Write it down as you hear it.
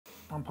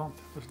I'm pumped.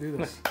 Let's do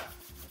this.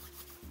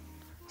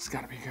 It's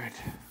gotta be good.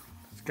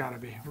 It's gotta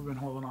be. We've been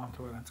holding on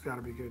to it. It's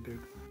gotta be good, dude.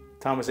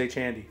 Thomas H.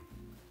 Handy.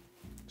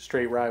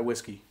 Straight rye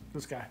whiskey.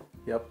 This guy.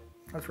 Yep.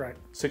 That's right.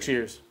 6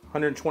 years.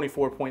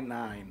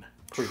 124.9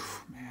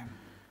 proof. Man.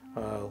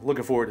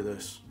 Looking forward to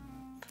this.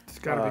 It's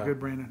gotta be good,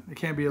 Brandon. It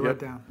can't be a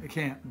letdown. It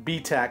can't.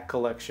 BTAC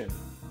collection.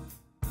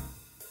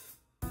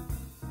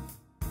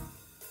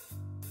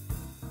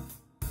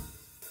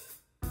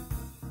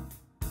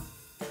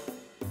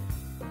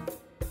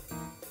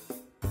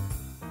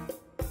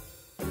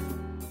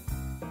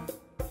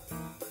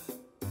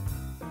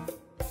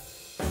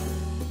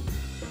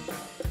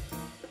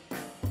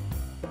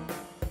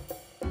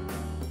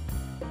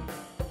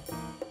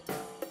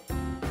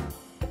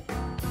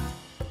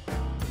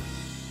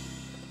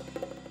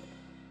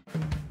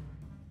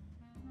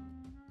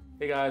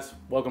 Hey guys,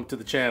 welcome to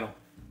the channel.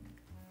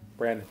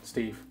 Brandon,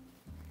 Steve.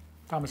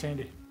 Thomas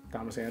Handy.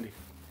 Thomas Handy.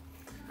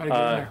 How to get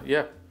in there.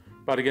 Yeah,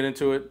 about to get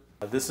into it.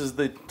 This is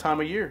the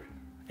time of year.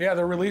 Yeah,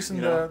 they're releasing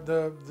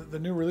the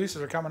new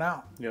releases are coming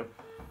out. Yep.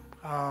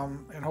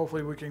 And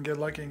hopefully we can get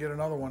lucky and get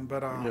another one.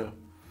 But Yeah.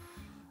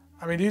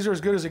 I mean, these are as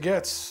good as it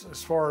gets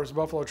as far as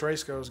Buffalo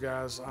Trace goes,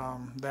 guys.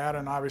 That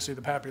and obviously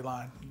the Pappy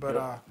line.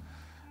 But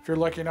if you're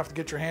lucky enough to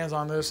get your hands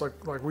on this,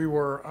 like we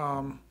were,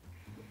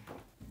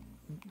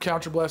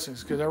 count your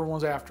blessings because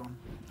everyone's after them.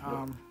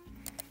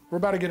 We're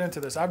about to get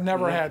into this. I've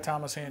never had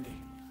Thomas Handy.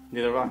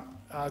 Neither have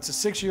I. It's a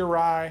 6-year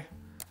rye.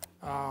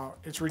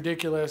 It's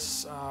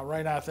ridiculous.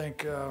 Right now, I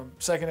think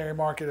secondary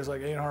market is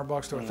like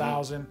 $800 to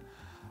 $1,000,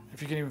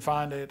 if you can even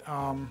find it.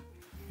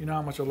 You know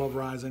how much I love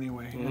ryes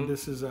anyway, and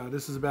this is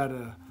about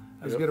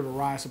as good of a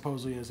rye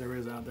supposedly as there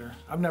is out there.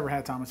 I've never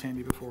had Thomas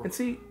Handy before. And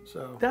see,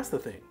 so that's the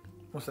thing.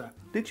 What's that?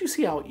 Did you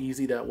see how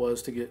easy that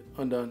was to get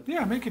undone?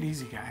 Yeah, make it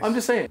easy, guys. I'm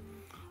just saying.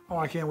 Oh,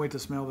 I can't wait to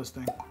smell this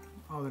thing.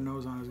 Oh, the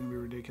nose on it is gonna be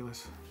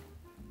ridiculous.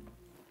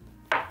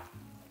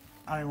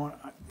 I don't want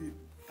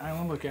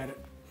to look at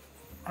it.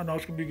 I know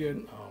it's gonna be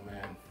good. Oh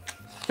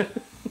man.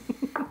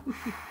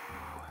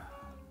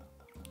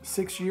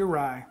 6-year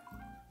rye.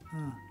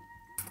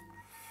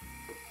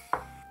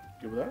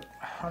 Give it that.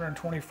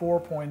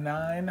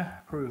 124.9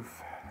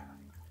 proof.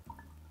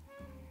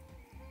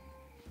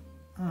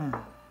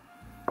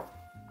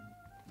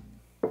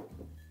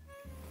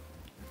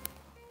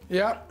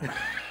 Yep.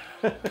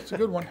 It's a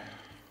good one.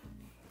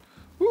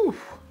 Woo.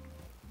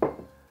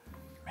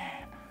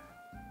 Man.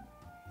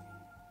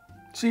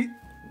 See,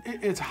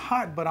 it's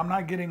hot, but I'm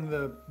not getting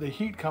the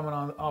heat coming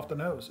off the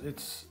nose.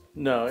 It's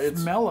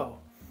mellow.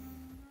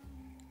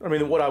 I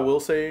mean, what I will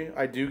say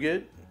I do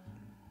get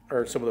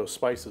are some of those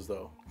spices,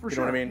 though. For you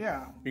sure. know what I mean?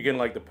 Yeah. You're getting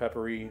like the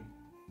peppery.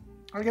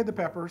 I get the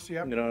peppers.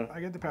 Yep. You know. I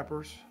get the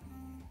peppers.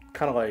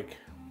 Kind of like.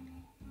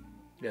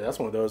 Yeah, that's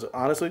one of those.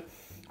 Honestly,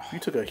 you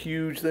took a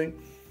huge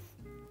thing.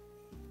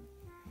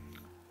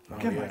 I'm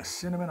getting like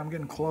cinnamon. I'm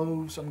getting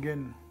cloves. I'm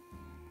getting.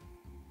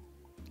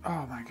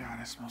 Oh my God!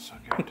 It smells so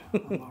good. I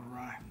love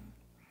rye.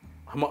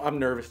 I'm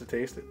nervous to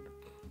taste it.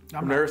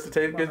 I'm nervous to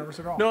taste it. I'm not nervous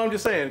at all. No, I'm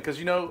just saying because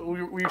you know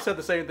we said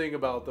the same thing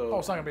about the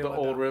it's not gonna be the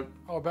old Rip.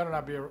 Oh, it better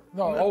not be a Rip.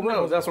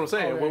 No, that's what I'm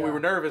saying. Oh, yeah, when we were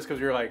nervous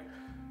because you're like,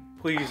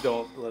 please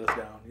don't let us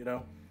down. You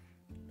know,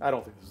 I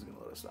don't think this is gonna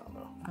let us down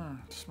though.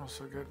 It smells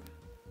so good.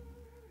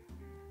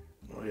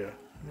 Oh yeah.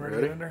 Ready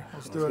to get in there?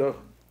 Let's do it. Go.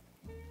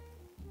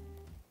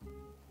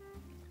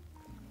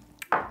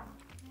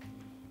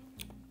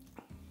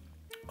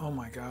 Oh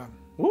my God.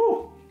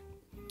 Woo!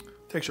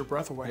 Takes your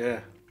breath away. Yeah.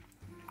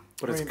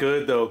 But it's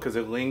good though because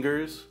it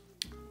lingers.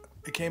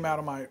 It came out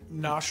of my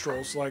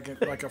nostrils like a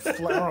I don't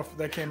know if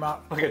that came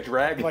out like a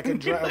dragon. Like a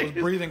dragon. I was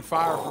breathing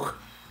fire. Oh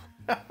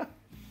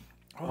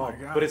my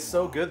God. But it's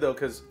so good though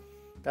because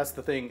that's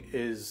the thing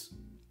is,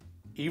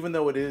 even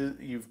though it is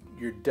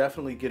you're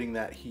definitely getting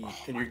that heat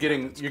and you're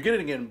getting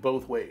it in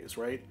both ways,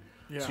 right?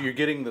 Yeah. So you're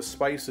getting the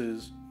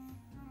spices.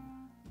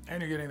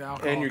 And you're getting the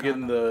alcohol. And you're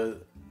getting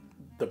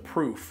the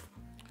proof.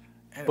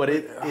 But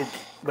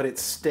it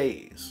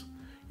stays,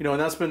 you know, and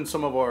that's been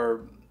some of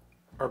our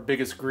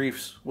biggest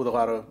griefs with a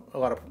lot of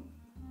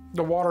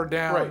the watered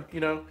down, right? You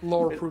know,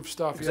 lower proof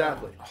stuff.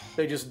 Exactly, yeah.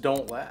 They just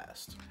don't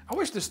last. I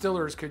wish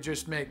distillers could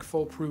just make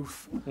full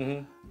proof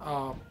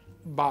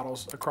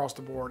bottles across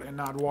the board and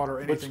not water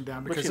anything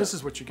down because this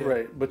is what you get.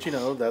 Right, but you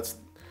know that's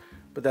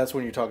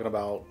when you're talking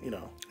about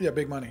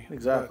big money.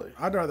 Exactly.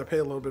 But I'd rather pay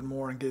a little bit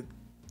more and get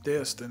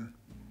this than.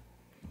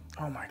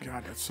 Oh my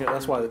God, that's so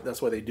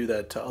that's why they do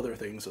that to other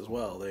things as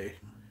well. They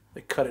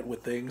cut it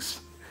with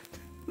things.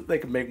 They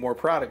can make more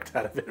product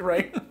out of it,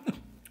 right?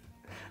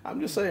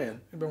 I'm just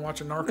saying. You've been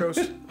watching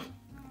Narcos?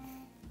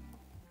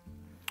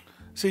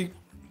 See,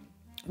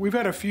 we've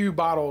had a few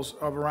bottles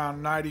of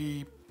around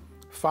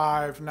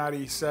 95,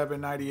 97,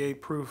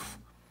 98 proof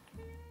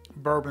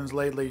bourbons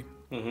lately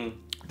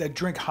that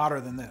drink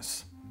hotter than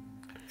this.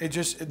 It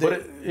just,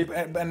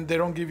 and they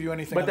don't give you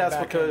anything. But that's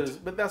because,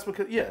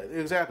 yeah,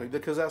 exactly.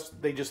 Because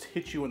they just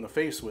hit you in the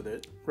face with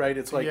it, right?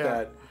 It's like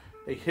that.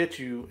 They hit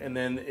you, and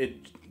then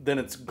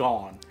it's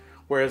gone.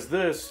 Whereas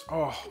this,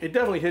 it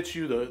definitely hits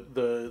you.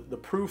 The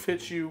proof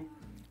hits you,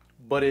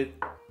 but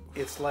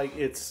it's like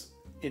it's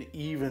it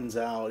evens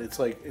out. It's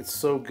like, it's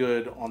so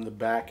good on the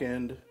back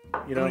end,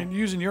 you know? I mean,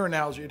 using your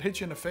analogy, it hits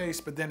you in the face,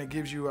 but then it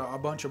gives you a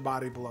bunch of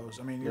body blows.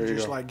 I mean, you're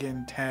just like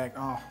getting tagged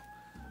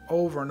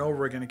over and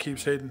over again. It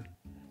keeps hitting.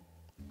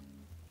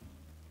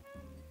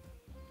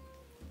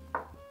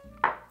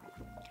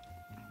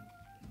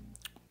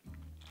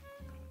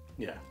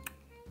 Yeah.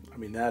 I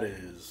mean,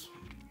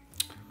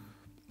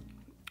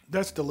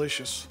 that's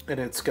delicious. And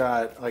it's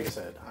got, like I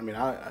said, I mean,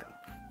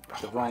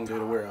 the wrong day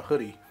to wear a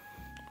hoodie.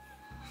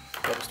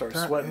 Got to start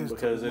sweating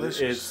because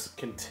it's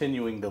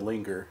continuing to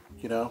linger,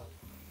 you know?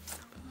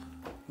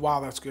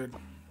 Wow, that's good.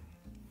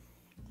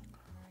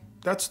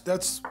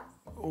 That's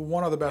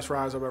one of the best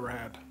ryes I've ever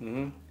had.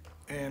 Mm-hmm.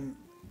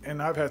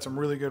 And I've had some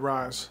really good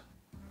ryes.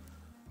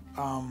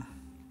 Now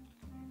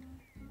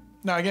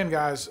again,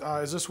 guys,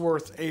 is this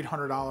worth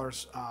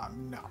 $800?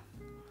 No.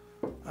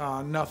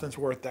 Nothing's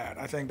worth that.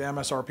 I think the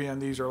MSRP on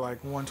these are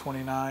like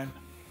 $129.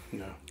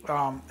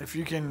 No. If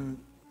you can,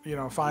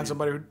 find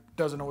somebody who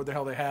doesn't know what the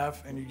hell they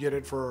have, and you get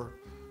it for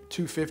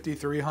 $250,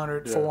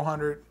 $300,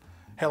 $400.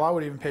 Hell, I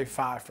would even pay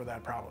 $500 for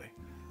that probably.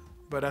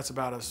 But that's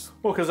about as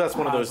well, because that's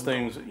one of those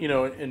things,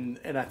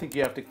 and I think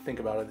you have to think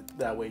about it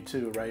that way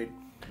too, right?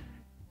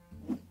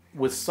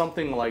 With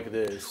something like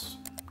this,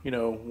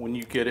 when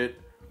you get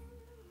it,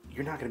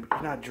 you're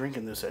not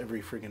drinking this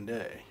every freaking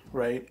day,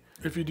 right?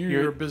 If you do,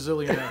 you're a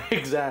bazillionaire.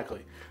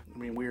 Exactly. I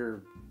mean,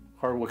 we're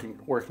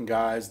working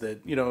guys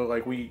that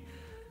like we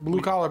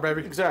blue collar,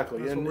 baby.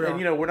 Exactly, and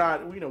we're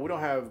not we don't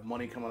have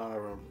money coming out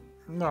of our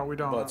we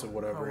don't butts or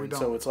whatever. No, and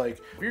so it's like,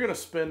 if you're gonna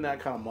spend that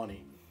kind of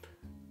money,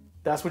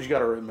 that's what you got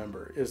to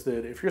remember, is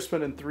that if you're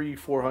spending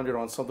 $300-400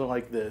 on something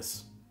like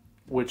this,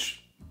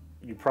 which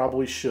you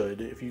probably should,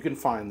 if you can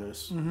find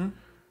this,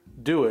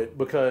 do it,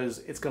 because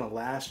it's gonna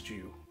last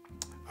you.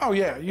 Oh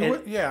yeah,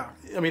 yeah.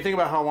 I mean, think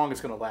about how long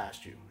it's gonna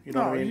last you. You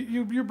know what I mean?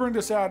 You bring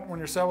this out when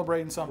you're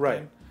celebrating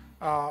something,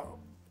 right?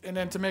 And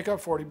then to make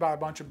up for it, you buy a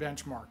bunch of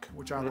Benchmark,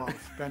 which I love.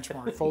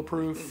 Benchmark, full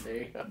proof,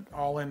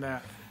 all in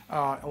that.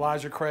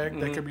 Elijah Craig,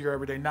 that could be your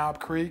everyday. Knob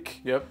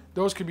Creek,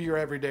 those could be your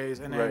everydays.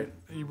 And then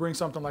you bring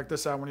something like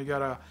this out when you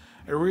got a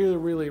really,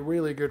 really,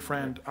 really good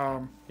friend. I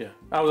was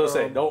gonna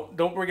say,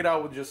 don't bring it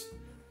out with just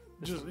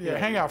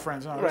hangout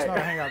friends. No, it's not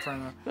a hangout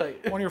friend.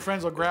 One of your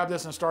friends will grab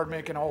this and start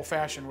making an old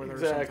fashioned with it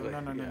or something.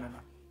 No.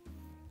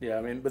 Yeah,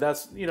 I mean, but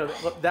that's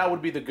that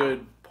would be the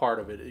good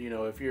part of it.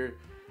 If you're,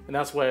 and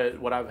that's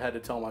what I've had to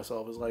tell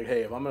myself is like,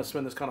 hey, if I'm gonna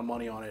spend this kind of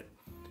money on it,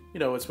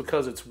 it's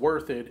because it's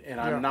worth it, and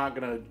I'm not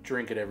gonna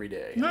drink it every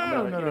day. You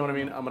know what I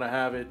mean? I'm gonna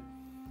have it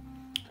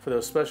for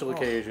those special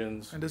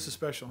occasions. And this is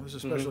special. This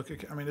is special.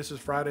 I mean, this is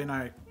Friday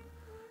night.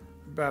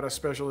 About as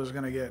special as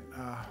gonna get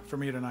for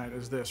me tonight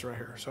is this right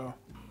here. So,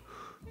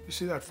 you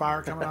see that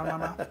fire coming out of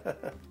my mouth?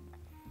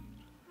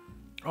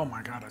 Oh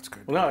my God, that's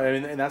good. Well, no, I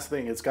mean, and that's the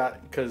thing. It's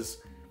got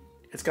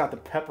the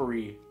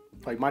peppery.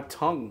 Like, my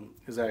tongue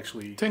is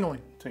actually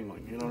tingling.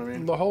 You know what I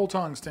mean? The whole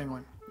tongue's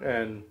tingling.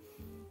 And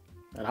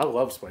I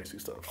love spicy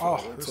stuff. So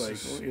it's like,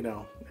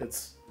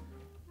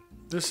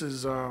 This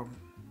is a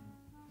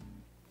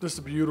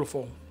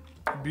beautiful,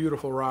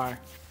 beautiful rye.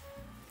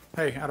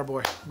 Hey,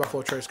 attaboy,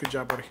 Buffalo Trace, good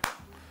job, buddy.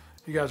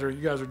 You guys are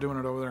doing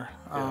it over there.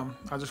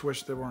 I just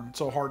wish they weren't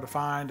so hard to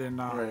find and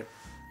they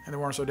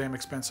weren't so damn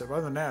expensive.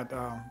 Other than that,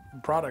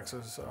 products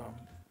are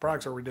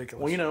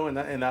ridiculous. Well,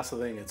 and that's the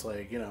thing. It's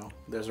like,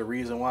 there's a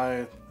reason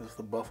why it's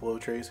the Buffalo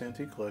Trace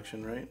Antique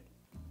Collection, right?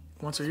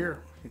 Once a year.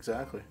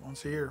 Exactly.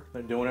 Once a year.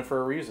 They're doing it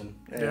for a reason,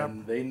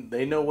 and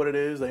they know what it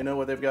is. They know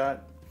what they've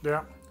got.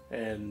 Yeah.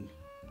 And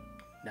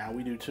now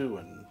we do too,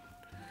 and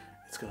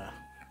it's gonna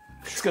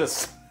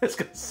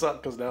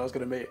suck, because now it's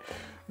gonna make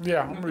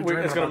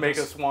it's gonna make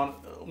us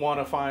want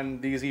to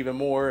find these even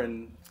more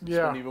and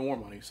spend even more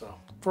money. So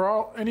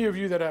for any of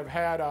you that have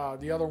had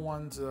the other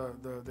ones,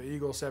 the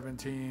Eagle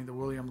 17, the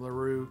William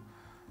LaRue,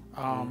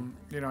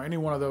 any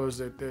one of those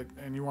that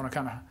and you want to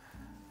kind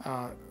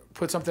of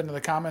put something in the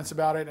comments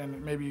about it,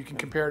 and maybe you can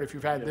compare it if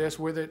you've had this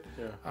with it.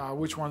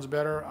 Which one's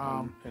better?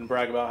 And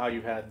brag about how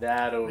you've had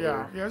that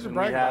over. Just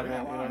brag about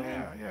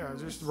it.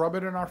 Just rub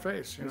it in our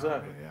face.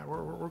 Exactly.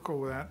 We're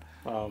cool with that.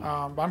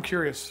 But I'm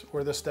curious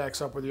where this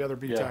stacks up with the other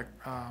BTAC.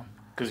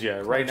 Because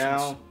right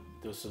now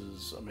this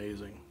is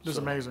amazing. This is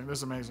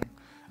amazing.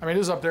 I mean,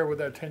 this is up there with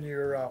that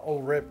 10-year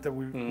old Rip that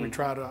we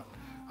tried to.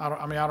 I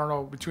don't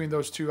know, between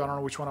those two, I don't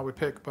know which one I would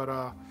pick,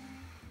 but.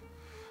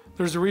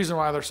 There's a reason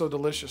why they're so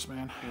delicious,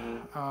 man.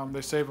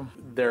 They save them.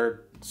 There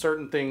are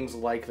certain things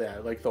like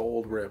that, like the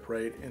old Rip,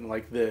 right? And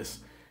like this,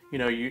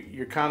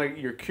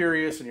 you're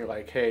curious, and you're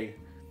like, hey,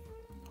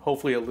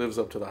 hopefully it lives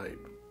up to the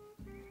hype.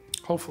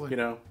 Hopefully,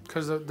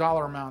 because the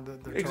dollar amount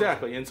that they're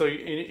exactly. And so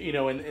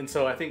and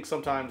so I think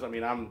sometimes, I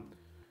mean,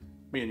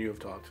 me and you have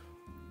talked.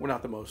 We're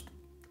not the most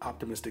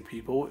optimistic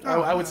people.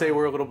 I would say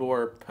we're a little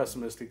more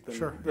pessimistic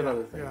than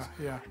other things.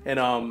 Yeah. And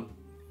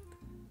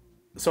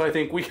so I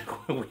think we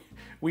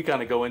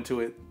kind of go into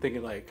it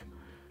thinking like,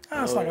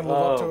 it's not going to live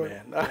up to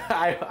it. Man.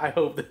 I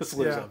hope this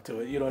lives up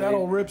to it. You know what I mean? That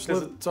old Rip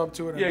lives up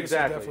to it. Yeah,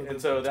 exactly.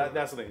 And so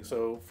that's the thing.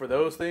 So for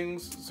those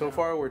things, so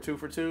far we're 2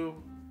 for 2.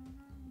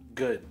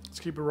 Good. Let's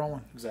keep it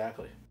rolling.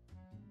 Exactly.